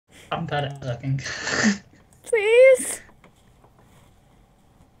I'm bad at looking. Please.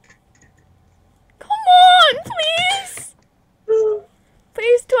 Come on, please.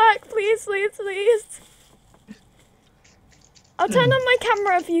 Please twerk, please, please, please. I'll turn on my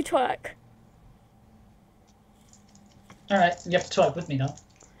camera if you twerk. Alright, you have to twerk with me now.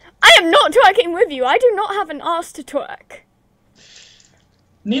 I am not twerking with you. I do not have an ass to twerk.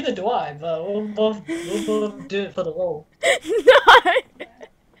 Neither do I, but we'll both do it for the role.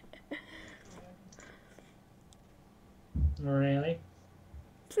 No. Really?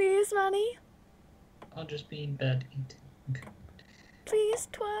 Please, Manny. I'll just be in bed eating. Please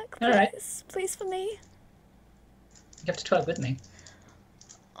twerk, please. Alright. Please for me. You have to twerk with me.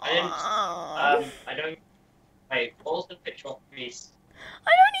 I don't. Wait, what was the picture of Greece?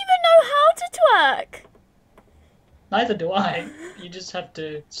 I don't even know how to twerk. Neither do I. You just have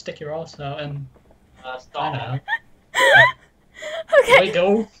to stick your ass out and... I Stop. don't know. Okay. There we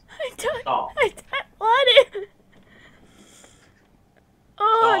go. I don't Stop. want it.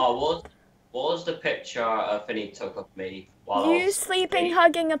 Oh. Oh, what was the picture Finny took of me while I You was sleeping, asleep?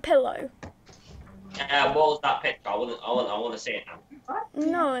 hugging a pillow. What was that picture? I want to see it now.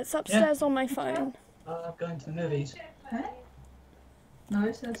 No, it's upstairs on my phone. Going to the movies. No,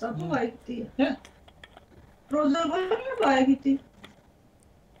 it says up white tea. Yeah. Rosa, what are you buying tea?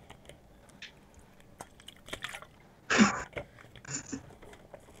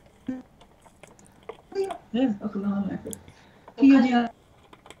 Yeah.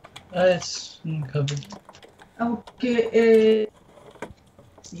 It's covered. Okay,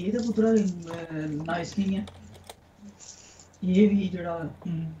 ये तो पुत्रा nice नहीं है ये भी जड़ा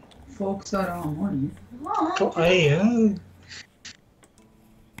folks आराम होनी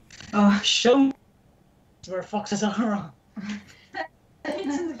Show me where foxes are.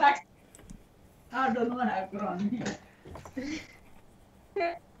 it's in the back I don't know what happened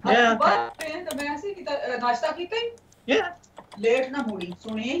Yeah. but तो मैं ऐसे कि नाश्ता की थी Yeah. लेट ना होनी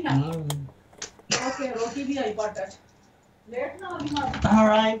सुने ही ना Mm. okay रोटी भी आई पाटा लेट ना होनी मार All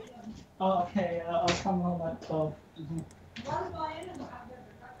right. Oh, okay. I'll come home at 12.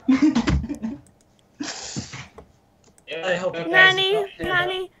 I hope you guys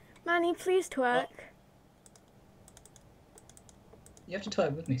Manny, please twerk. You have to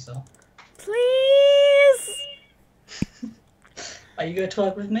twerk with me, so. Please. Are you gonna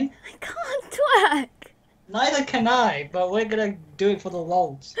twerk with me? I can't twerk. Neither can I, but we're gonna do it for the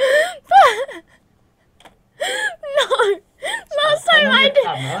lols. But no. Last time I did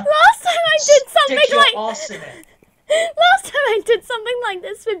something Stick your like ass in it. last time I did something like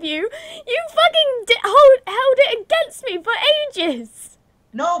this with you. You fucking held it against me for ages.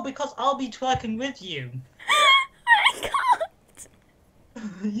 No, because I'll be twerking with you. I can't.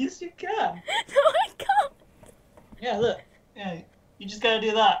 Yes, you can. No, I can't. Yeah, look. Yeah, you just gotta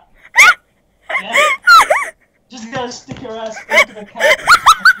do that. Yeah. Just gotta stick your ass into the camera.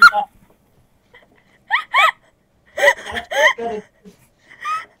 Gotta...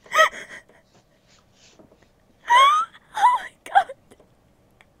 Oh my god.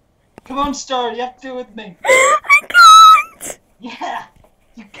 Come on, Star, you have to do it with me. I can't. Yeah,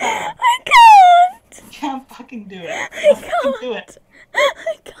 you can. I can't. You can't fucking do it. I You fucking can't. do it.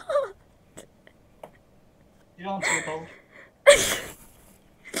 I can't. You don't answer the phone.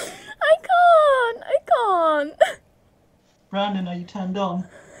 I can't. Brandon, are you turned on?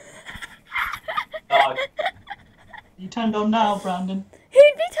 Dog. You turned on now, Brandon.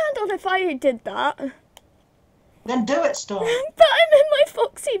 He'd be turned on if I did that. Then do it, Star. But I'm in my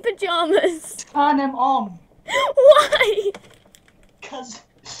foxy pajamas. Turn him on. Why? Because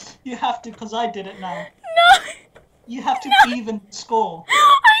you have to, because I did it now. No. You have to even score.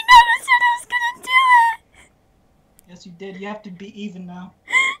 I never said I was gonna do it. Yes, you did. You have to be even now.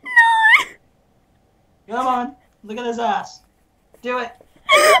 No. Come on. Look at his ass. Do it.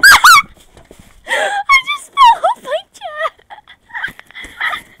 I just fell off my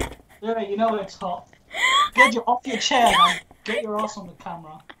chair. Alright, you know it's hot. Get you off your chair now. Get your ass on the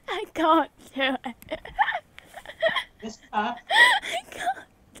camera. I can't do it. This I can't.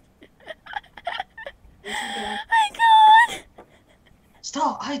 Yes, you can. I can't.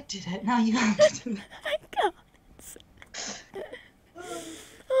 Stop, I did it. Now you have to do it. I can't.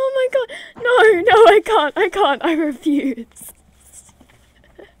 Oh my god. No, I can't. I refuse.